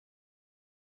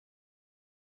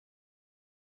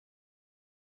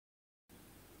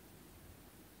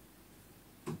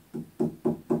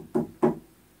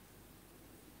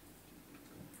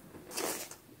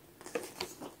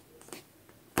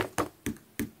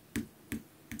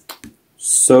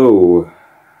So,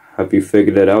 have you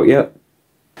figured it out yet?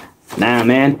 Nah,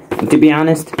 man. And to be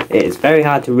honest, it's very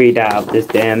hard to read out this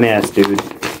damn mask, dude.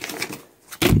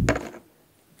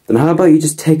 Then how about you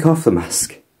just take off the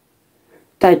mask?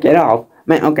 Take it off?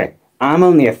 Man, okay. I'm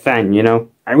only a fan, you know?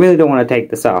 I really don't want to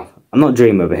take this off. I'm not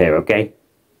Dream over here, okay?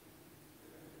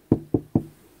 Did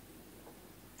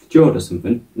you order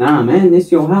something? Nah, man.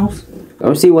 This your house?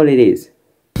 Go see what it is.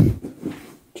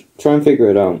 Try and figure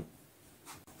it out.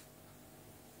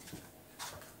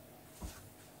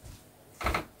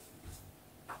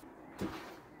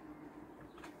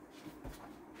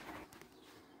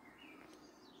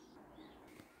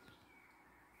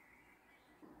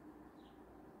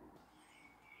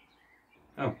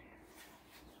 Oh.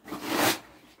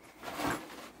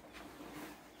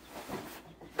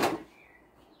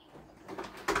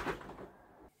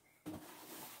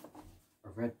 A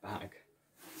red bag.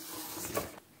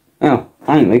 Oh,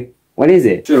 finally. What is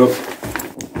it? Shut up.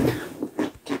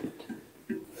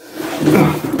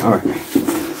 Alright.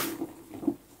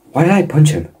 Why did I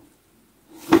punch him?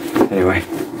 Anyway,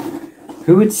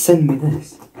 who would send me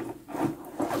this?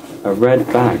 A red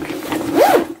bag.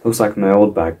 Looks like my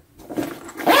old bag.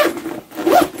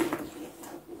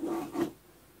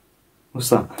 What's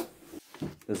that?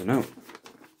 There's a note.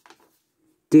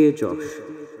 Dear Josh,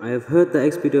 I have heard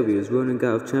that XPW is running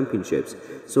out of championships,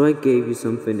 so I gave you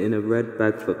something in a red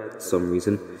bag for some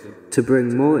reason, to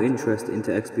bring more interest into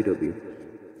XPW.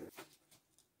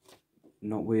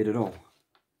 Not weird at all.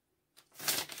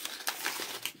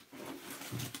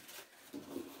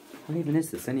 What even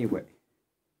is this anyway?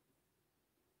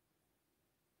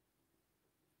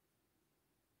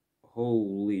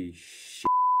 Holy shit.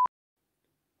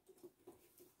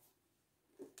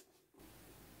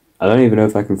 I don't even know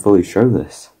if I can fully show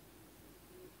this.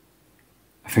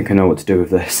 I think I know what to do with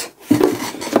this.